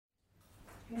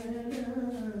Okay,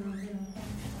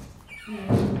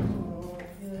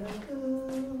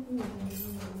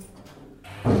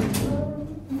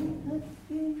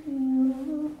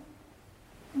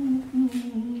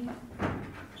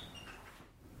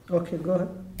 go ahead.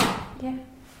 Yeah.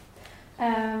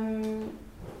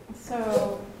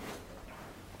 So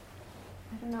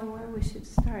I don't know where we should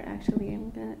start. Actually,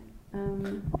 I'm gonna.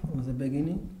 From the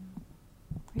beginning.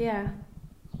 Yeah,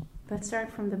 let's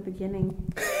start from the beginning.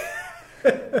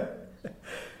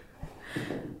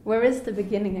 Where is the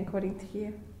beginning, according to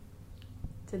you,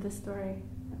 to the story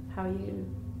of how you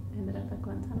ended up at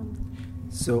Guantanamo?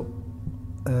 So,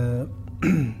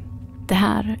 Det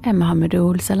här är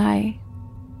Mohamedou Salai.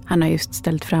 Han har just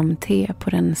ställt fram te på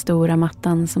den stora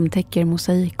mattan som täcker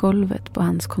mosaikgolvet på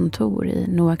hans kontor i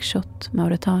Nouakchott,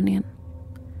 Mauretanien.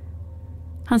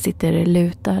 Han sitter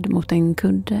lutad mot en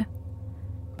kudde,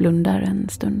 blundar en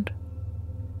stund.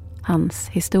 Hans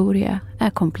historia är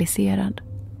komplicerad.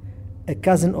 a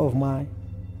cousin of mine,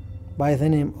 by the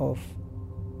name of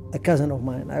a cousin of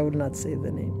mine, I will not say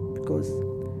the name because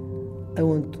I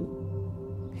want to,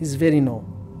 he's very known,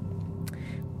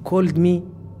 called me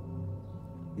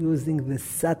using the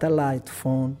satellite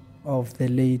phone of the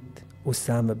late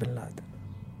Usama Bin Ladins.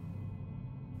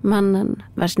 Mannen,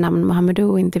 vars namn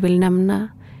Mohamedou inte vill nämna,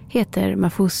 heter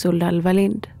Mahfouzul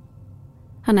al-Walid.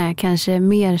 Han är kanske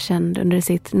mer känd under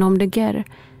sitt nom de guerre,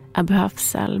 Abu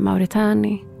Hafs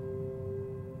al-Mauritani.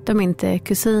 De är inte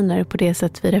kusiner på det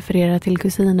sätt vi refererar till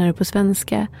kusiner på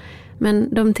svenska,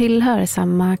 men de tillhör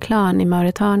samma klan i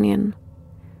Mauretanien.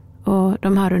 Och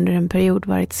de har under en period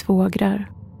varit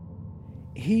svågrar.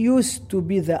 He used to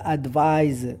be the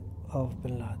advisor of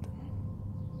Bin Laden.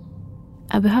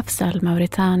 Abu Hafs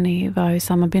al-Mauritani var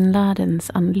Usama Bin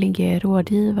Ladins andlige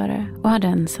rådgivare och hade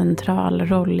en central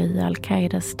roll i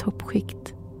al-Qaidas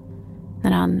toppskikt.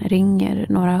 När han ringer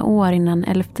några år innan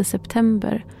 11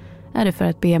 september är det för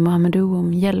att be Mohamedou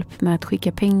om hjälp med att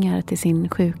skicka pengar till sin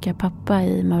sjuka pappa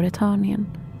i Mauretanien.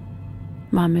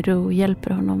 Mohamedou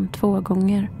hjälper honom 2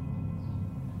 gånger.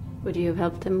 Would you have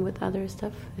helped him with other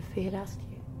stuff if he had asked you?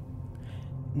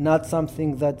 Not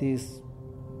something that is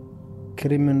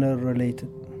criminal related,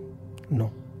 no.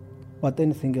 But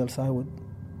anything else I would.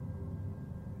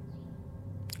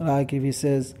 Like if he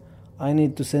says, I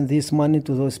need to send this money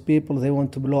to those people, they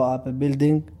want to blow up a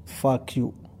building, fuck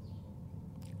you.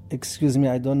 Excuse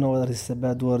me, I don't know whether it's a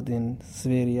bad word in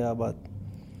Sverige, but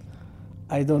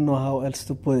I don't know how else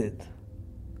to put it.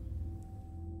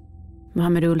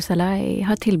 Mohamedou Salai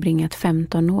har tillbringat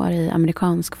 15 år i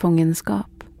amerikansk fångenskap.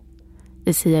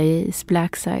 I CIAs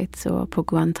Black Sites och på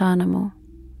Guantanamo.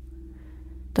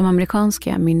 De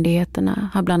amerikanska myndigheterna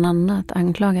har bland annat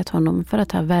anklagat honom för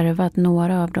att ha värvat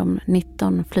några av de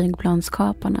 19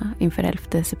 flygplanskaparna inför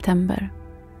 11 september.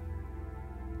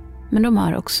 Men de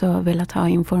har också velat ha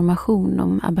information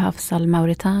om Abu Hafs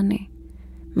al-Mauritani,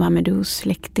 Mohamedous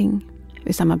släkting,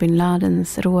 Usama Bin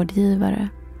Ladins rådgivare,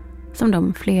 som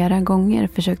de flera gånger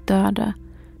försökt döda,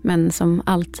 men som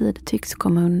alltid tycks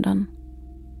komma undan.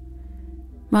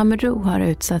 Mohamedou har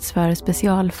utsatts för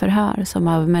specialförhör som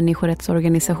av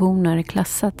människorättsorganisationer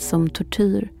klassats som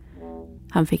tortyr.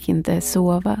 Han fick inte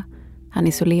sova, han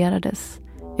isolerades,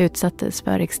 utsattes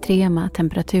för extrema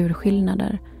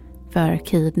temperaturskillnader, för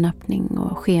kidnappning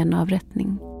och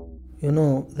skenavrättning. You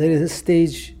know, there is a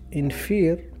stage in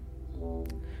fear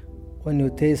when you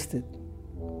taste it.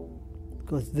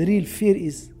 Because the real fear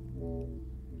is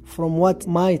from what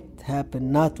might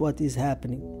happen, not what is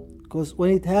happening. Because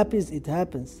when it happens, it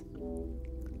happens.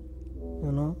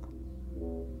 You know?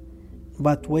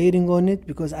 But waiting on it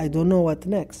because I don't know what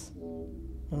next.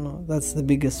 You know, that's the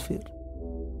biggest fear.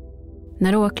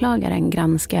 När åklagaren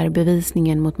granskar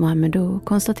bevisningen mot Mohamedou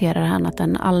konstaterar han att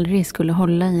den aldrig skulle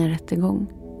hålla i en rättegång.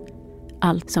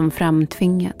 Allt som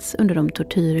framtvingats under de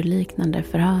tortyrliknande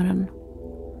förhören.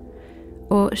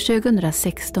 Och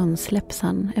 2016 släpps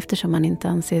han eftersom han inte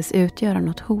anses utgöra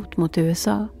något hot mot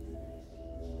USA.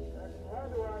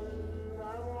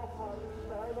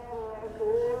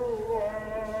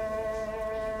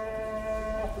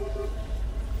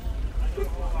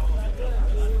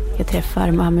 Jag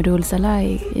träffar Mohamedou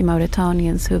Salai i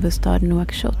Mauretaniens huvudstad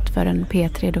Nouakchott för en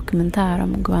P3-dokumentär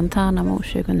om Guantanamo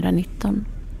 2019.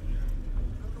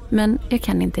 Men jag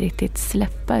kan inte riktigt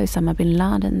släppa Usama Bin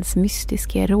Ladins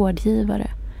mystiska rådgivare.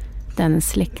 Den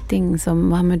släkting som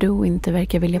Mohamedou inte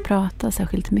verkar vilja prata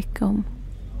särskilt mycket om.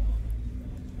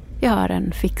 Jag har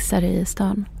en fixare i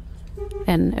stan.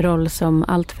 En roll som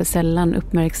allt för sällan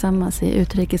uppmärksammas i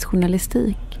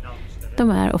utrikesjournalistik. De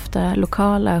är ofta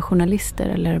lokala journalister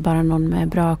eller bara någon med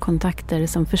bra kontakter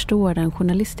som förstår den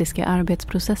journalistiska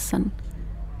arbetsprocessen.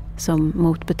 som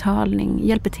mot betalning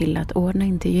hjälper till att ordna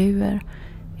intervjuer,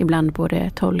 ibland både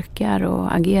tolkar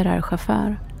och agerar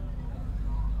chaufför.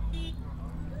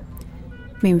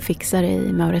 Min fixare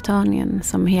i Mauritanien,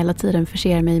 som hela tiden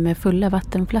förser mig med fulla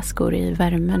vattenflaskor i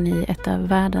värmen i ett av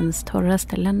världens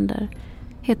torraste länder,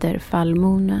 heter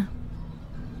Falmone.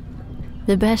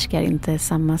 Vi behärskar inte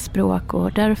samma språk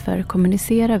och därför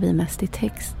kommunicerar vi mest i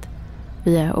text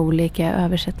via olika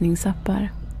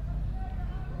översättningsappar.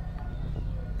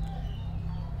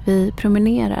 Vi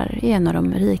promenerar i en av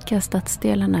de rika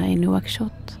stadsdelarna i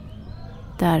Nouakchott,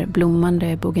 där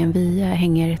blommande bougainvillea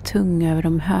hänger tung över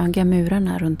de höga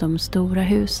murarna runt de stora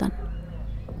husen,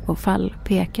 och Fall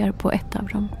pekar på ett av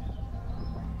dem.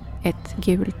 Ett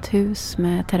gult hus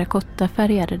med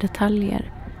terrakottafärgade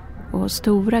detaljer och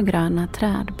stora gröna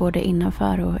träd både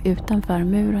innanför och utanför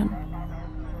muren.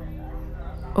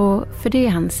 Och för det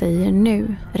han säger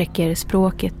nu räcker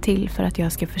språket till för att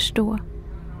jag ska förstå.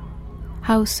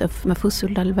 House of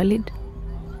Mafusul al-Walid.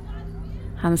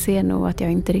 Han ser nog att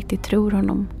jag inte riktigt tror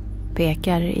honom,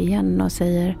 pekar igen och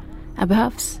säger Abu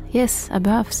Hafs, yes, Abu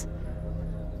Hafs.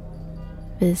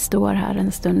 Vi står här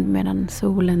en stund medan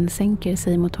solen sänker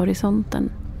sig mot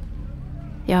horisonten.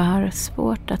 Jag har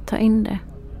svårt att ta in det.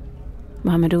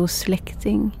 Mohammedous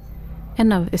släkting,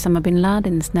 en av Usama Bin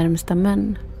Ladins närmsta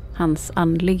män, hans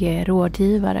andlige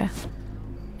rådgivare,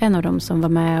 en av dem som var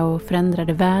med och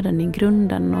förändrade världen i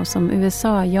grunden och som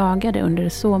USA jagade under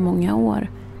så många år.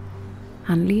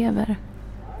 Han lever.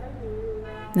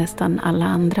 Nästan alla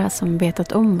andra som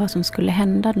vetat om vad som skulle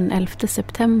hända den 11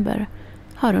 september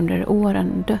har under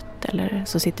åren dött, eller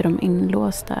så sitter de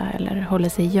inlåsta eller håller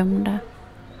sig gömda.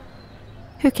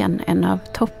 Hur kan en av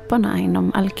topparna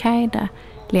inom Al-Qaida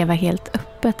leva helt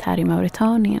öppet här i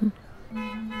Mauritanien?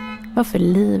 Vad för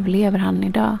liv lever han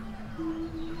idag?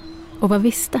 Och vad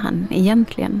visste han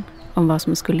egentligen om vad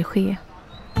som skulle ske?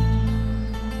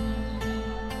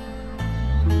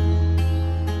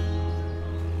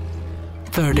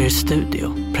 Värder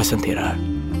Studio presenterar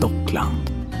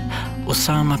Dockland.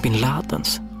 Usama Bin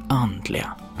Ladins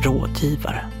andliga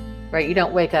rådgivare. Right, you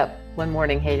don't wake up one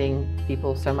morning hating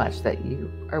people so much that you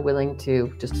are willing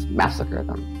to just massacre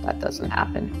them. That doesn't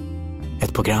happen.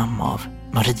 Ett program av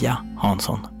Maria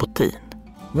Hansson Botin.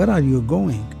 Where are you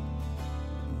going?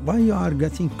 Why you are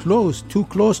getting too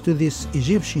close to these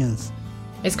Egyptians?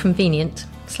 It's convenient,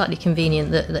 slightly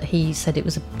convenient that he said it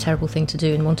was a terrible thing to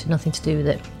do and wanted nothing to do with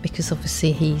it, because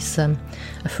obviously he's a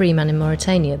free man in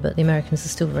Mauritania, but the Americans are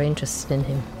still very interested in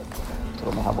him.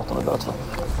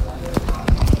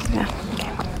 Ja, okay.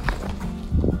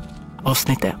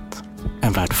 Avsnitt 1.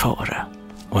 En värld före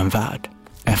och en värld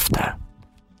efter.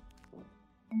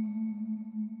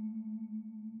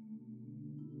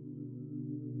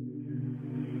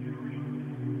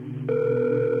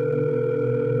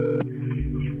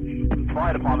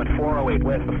 Fire Department 408,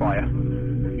 where's the fire?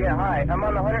 Yeah, hi. I'm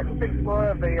on the 106th floor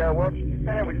of the World Trade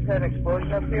Center. We just had an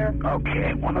explosion up here.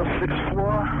 Okay, 106th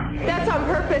floor. That's on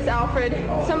purpose, Alfred.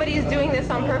 Somebody is doing this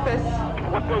on purpose.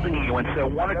 What building are you in, sir?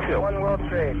 1 or 2? One World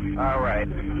Trade. All right.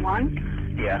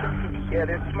 1? Yeah. Yeah,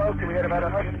 there's smoke and we had about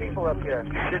 100 people up here.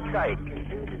 Sit tight.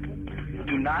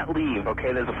 Do not leave,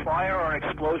 okay? There's a fire or an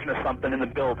explosion or something in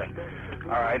the building.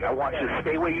 All right, I want you to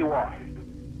stay where you are.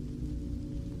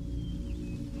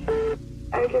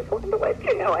 I just wanted to let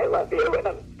you know I love you and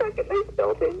I'm stuck in this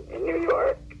building in New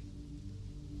York.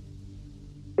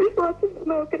 There's lots of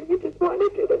smoke and we just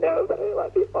wanted you to know that I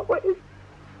love you always.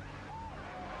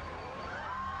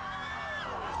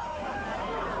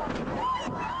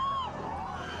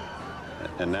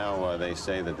 And now they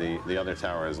say that the other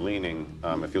tower is leaning.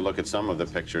 If you look at some of the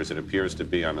pictures, it appears to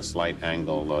be on a slight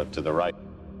angle to the right.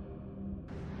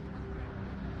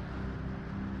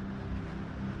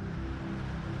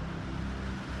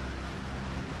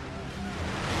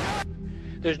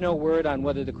 There's no word on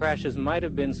whether the crashes might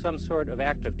have been some sort of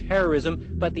act of terrorism,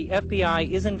 but the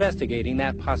FBI is investigating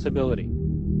that possibility.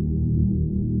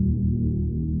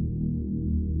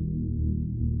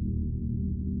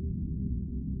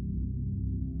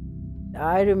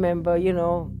 I remember,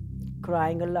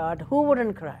 crying a lot. Who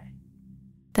wouldn't cry?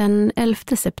 Den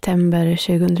 11 september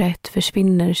 2001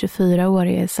 försvinner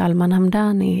 24-årige Salman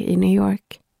Hamdani i New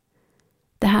York.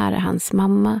 Det här är hans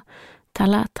mamma,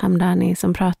 Talat Hamdani,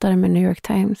 som pratar med New York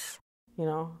Times.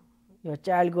 Your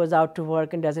child goes out to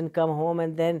work and doesn't come home,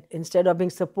 and then instead of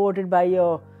being supported by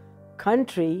your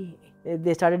country,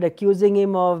 they started accusing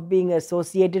him of being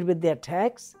associated with their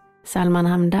attacks. Salman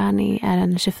Hamdani är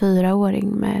en 24-åring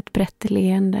med ett brett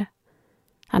leende.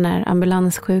 Han är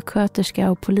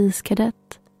ambulanssjuksköterska och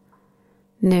poliskadett.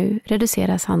 Nu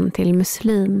reduceras han till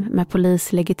muslim med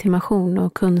polislegitimation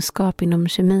och kunskap inom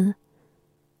kemi.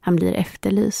 Han blir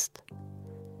efterlyst.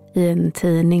 I en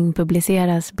tidning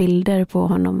publiceras bilder på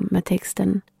honom med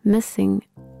texten "Missing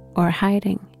or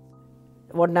hiding".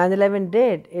 What 9/11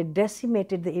 did, it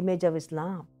decimated the image of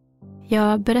Islam.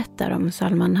 Jag berättar om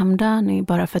Salman Hamdani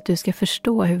bara för att du ska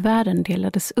förstå hur världen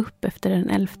delades upp efter den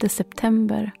 11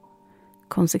 september.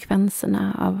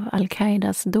 Konsekvenserna av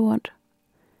Al-Qaidas dåd.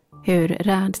 Hur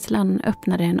rädslan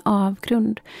öppnade en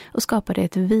avgrund och skapade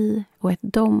ett vi och ett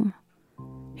dom.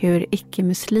 Hur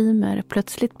icke-muslimer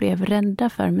plötsligt blev rädda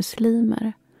för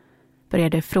muslimer.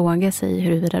 Började fråga sig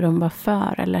huruvida de var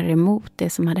för eller emot det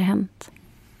som hade hänt.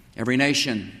 Every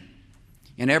nation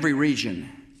in every region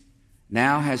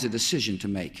now has a decision to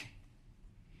make.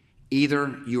 Either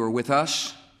you are with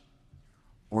us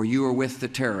or you are with the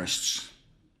terrorists.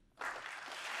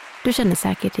 Du känner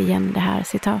säkert igen det här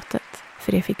citatet,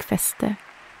 för det fick fäste.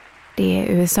 Det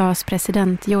är USAs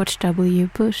president George W.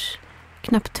 Bush,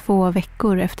 knappt 2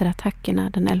 veckor efter attackerna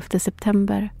den 11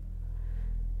 september.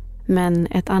 Men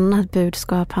ett annat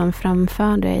budskap han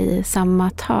framförde i samma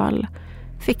tal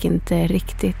fick inte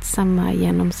riktigt samma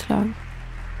genomslag.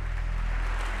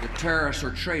 The terrorists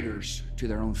are traitors to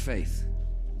their own faith,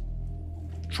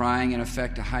 trying in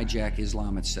effect to hijack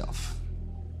Islam itself.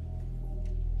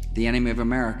 The enemy of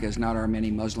America is not our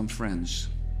many Muslim friends.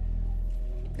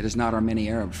 It is not our many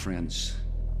Arab friends.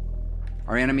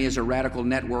 Our enemy is a radical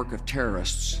network of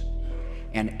terrorists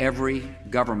and every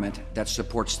government that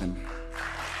supports them.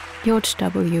 George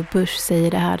W. Bush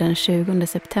säger det här den 20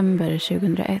 september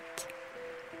 2001.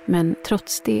 Men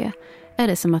trots det är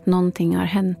det som att någonting har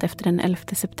hänt efter den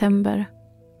 11 september.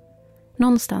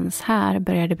 Någonstans här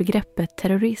började begreppet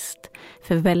terrorist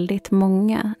för väldigt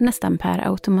många nästan per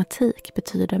automatik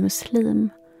betyda muslim.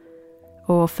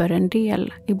 Och för en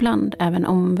del, ibland även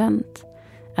omvänt,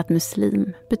 att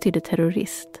muslim betydde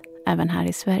terrorist även här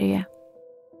i Sverige.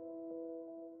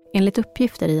 Enligt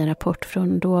uppgifter i en rapport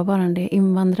från dåvarande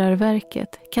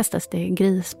Invandrarverket kastas det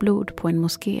grisblod på en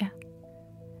moské.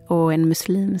 Och en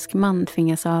muslimsk man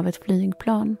tvingas av ett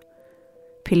flygplan.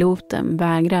 Piloten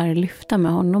vägrar lyfta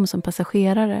med honom som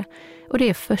passagerare och det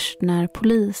är först när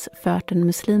polis fört den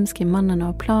muslimske mannen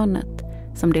av planet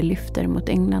som det lyfter mot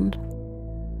England.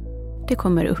 Det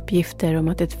kommer uppgifter om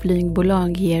att ett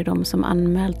flygbolag ger dem som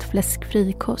anmält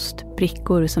fläskfri kost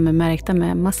brickor som är märkta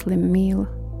med Muslim meal.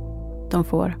 De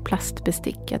får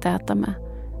plastbestick att äta med,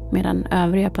 medan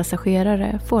övriga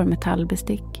passagerare får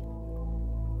metallbestick.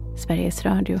 Sveriges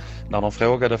Radio. När de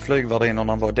frågade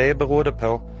flygvärdinnorna vad det berodde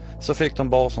på så fick de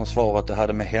bara som svar att det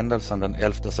hade med händelsen den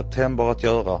 11 september att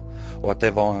göra och att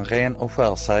det var en ren och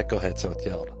skär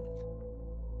säkerhetsåtgärd.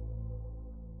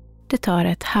 Det tar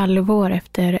ett halvår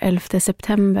efter 11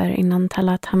 september innan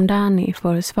Talat Hamdani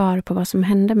får svar på vad som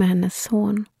hände med hennes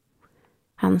son.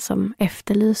 Han som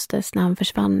efterlystes när han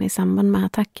försvann i samband med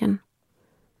attacken.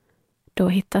 Då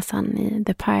hittas han i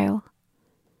The Pile.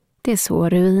 Det är så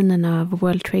ruinerna av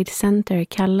World Trade Center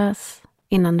kallas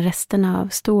innan resterna av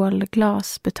stål,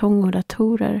 glas, betong och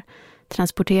datorer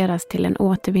transporteras till en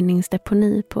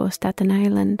återvinningsdeponi på Staten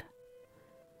Island.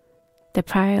 The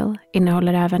Pile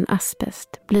innehåller även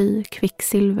asbest, bly,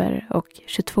 kvicksilver och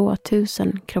 22 000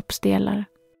 kroppsdelar.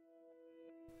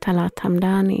 Talat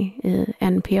Hamdani i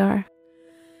NPR.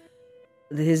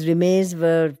 His remains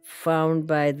were found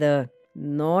by the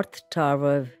North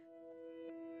Tower.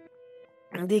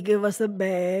 They gave us a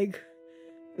bag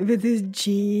with his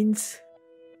jeans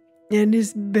and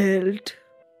his belt.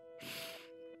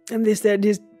 And they said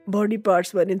his body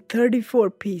parts were in 34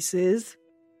 pieces.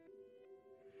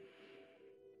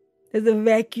 There's a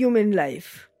vacuum in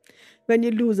life when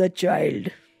you lose a child.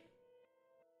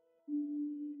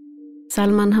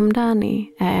 Salman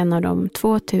Hamdani är en av de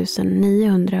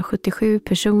 2977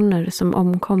 personer som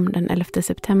omkom den 11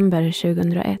 september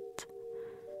 2001.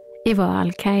 I vad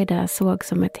Al-Qaida såg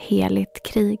som ett heligt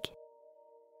krig.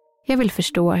 Jag vill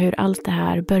förstå hur allt det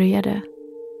här började.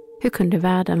 Hur kunde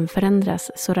världen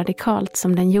förändras så radikalt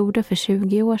som den gjorde för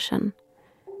 20 år sedan?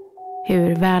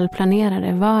 Hur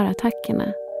välplanerade var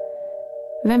attackerna?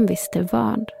 Vem visste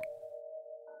vad?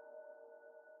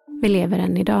 Vi lever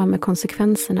än idag med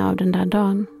konsekvenserna av den där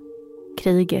dagen.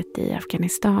 Kriget i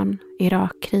Afghanistan,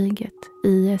 Irakkriget,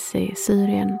 IS i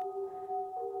Syrien.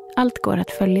 Allt går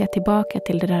att följa tillbaka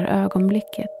till det där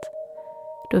ögonblicket.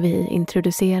 Då vi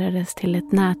introducerades till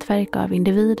ett nätverk av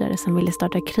individer som ville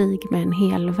starta krig med en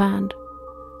hel värld.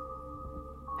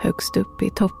 Högst upp i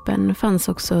toppen fanns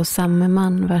också samme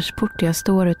man vars port jag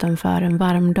står utanför en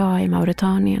varm dag i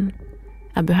Mauritanien.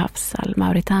 Abu Hafs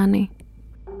al-Mauritani.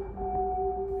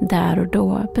 Där och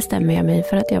då bestämmer jag mig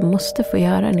för att jag måste få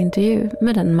göra en intervju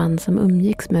med den man som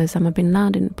umgicks med Usama Bin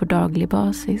Ladin på daglig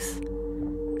basis.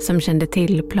 som kände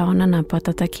till planerna på att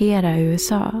attackera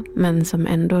USA men som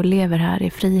ändå lever här i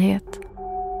frihet.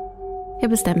 Jag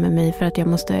bestämmer mig för att jag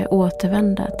måste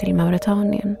återvända till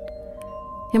Mauretanien.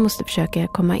 Jag måste försöka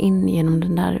komma in genom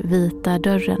den där vita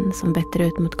dörren som vetter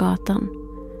ut mot gatan.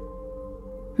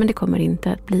 Men det kommer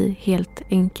inte att bli helt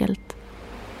enkelt.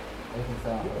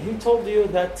 He told you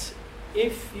that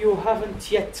if you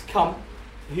haven't yet come,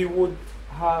 he would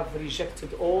have rejected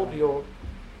all your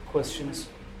questions.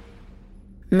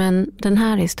 Men den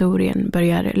här historien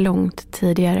börjar långt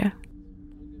tidigare.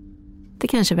 Det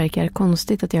kanske verkar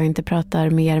konstigt att jag inte pratar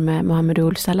mer med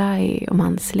Mohamedou Salahi om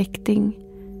hans släkting.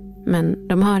 Men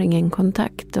de har ingen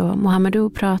kontakt och Mohamedou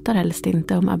pratar helst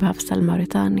inte om Abu Hafs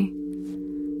al-Mauritani.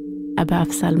 Abu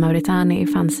Hafs al-Mauritani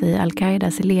fanns i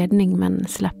Al-Qaidas ledning men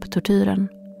slapp tortyren.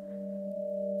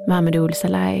 Mohamedou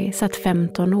Salahi satt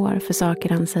 15 år för saker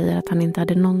han säger att han inte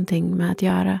hade någonting med att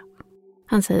göra.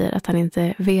 Han säger att han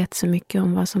inte vet så mycket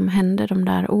om vad som hände de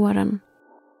där åren.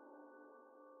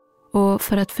 Och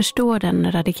för att förstå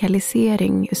den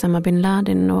radikalisering Usama Bin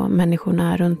Ladin och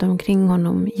människorna runt omkring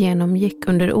honom genomgick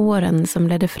under åren som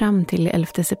ledde fram till 11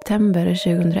 september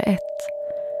 2001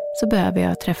 så behöver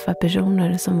jag träffa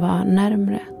personer som var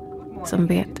närmre, som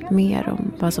vet mer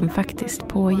om vad som faktiskt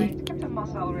pågick.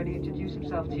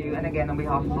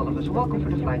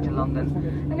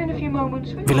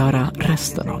 Vill höra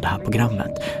resten av det här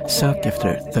programmet? Sök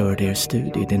efter Third Ear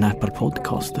Studio i din Apple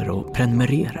Podcaster och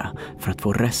prenumerera för att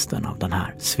få resten av den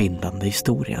här svindlande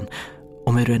historien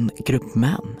om hur en grupp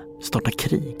män startar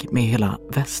krig med hela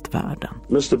västvärlden.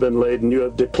 Mr. Bin Laden, you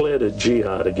have declared a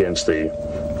jihad against the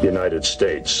United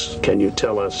States. Can you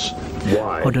tell us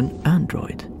why? Har du en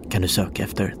Android kan du söka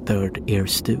efter Third Ear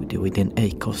Studio i din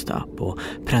Acast-app och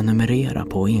prenumerera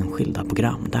på enskilda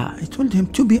program där. I told him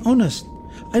to be honest.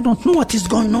 I don't know what is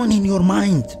going on in your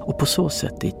mind. Och på så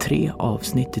sätt i 3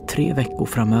 avsnitt i 3 veckor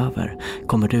framöver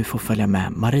kommer du få följa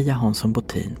med Maria Hansson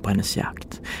Botin på hennes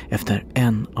jakt efter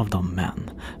en av de män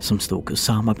som stod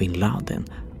Usama Bin Laden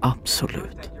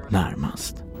absolut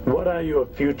närmast. What are your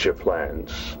future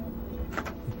plans?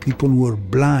 People were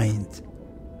blind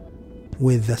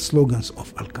with the slogans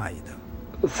of Al-Qaeda.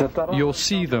 You'll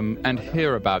see them and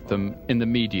hear about them in the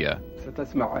media.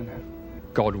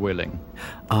 God willing.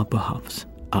 Abu Hafs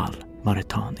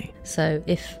al-Mauritani. So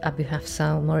if Abu Hafs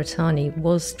al-Mauritani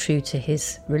was true to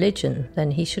his religion,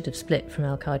 then he should have split from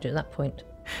Al-Qaeda at that point.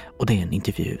 Och det är en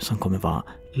intervju som kommer vara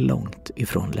långt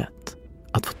ifrån lätt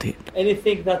att få till.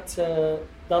 Anything that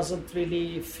doesn't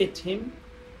really fit him,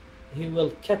 he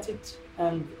will cut it,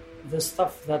 and the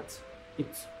stuff that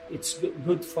it's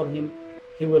good for him,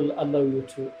 he will allow you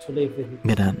to live with it.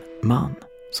 Med en man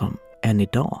som än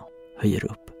idag höjer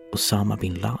upp Usama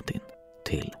Bin Laden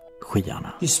till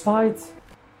skyarna. Despite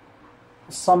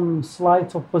some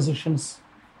slight oppositions,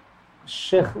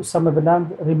 Sheikh Usama Bin Laden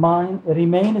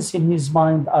remains in his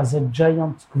mind as a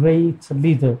giant, great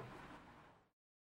leader.